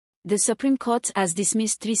The Supreme Court has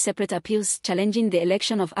dismissed 3 separate appeals challenging the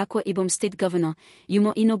election of Akwa Ibom State Governor,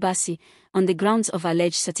 Umo Eno Bassey, on the grounds of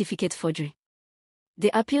alleged certificate forgery.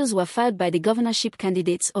 The appeals were filed by the governorship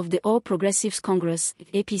candidates of the All Progressives Congress,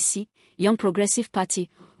 APC, Young Progressive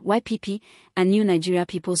Party, YPP, and New Nigeria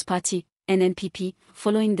People's Party, NNPP,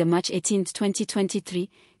 following the March 18, 2023,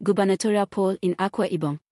 gubernatorial poll in Akwa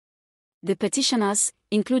Ibom. The petitioners,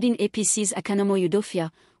 including APC's Akanimo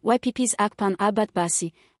Udofia, YPP's Akpan Albert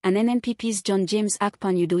Bassey, and NNPP's James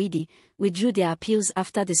Akpan Udoedehe, withdrew their appeals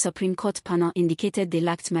after the Supreme Court panel indicated they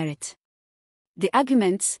lacked merit. The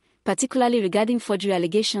arguments, particularly regarding forgery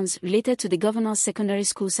allegations related to the governor's secondary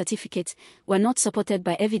school certificate, were not supported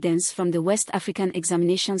by evidence from the West African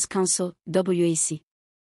Examinations Council, WAEC.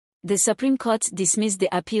 The Supreme Court dismissed the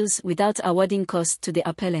appeals without awarding costs to the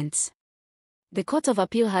appellants. The Court of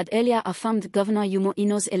Appeal had earlier affirmed Governor Umo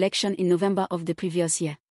Eno's election in November of the previous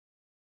year.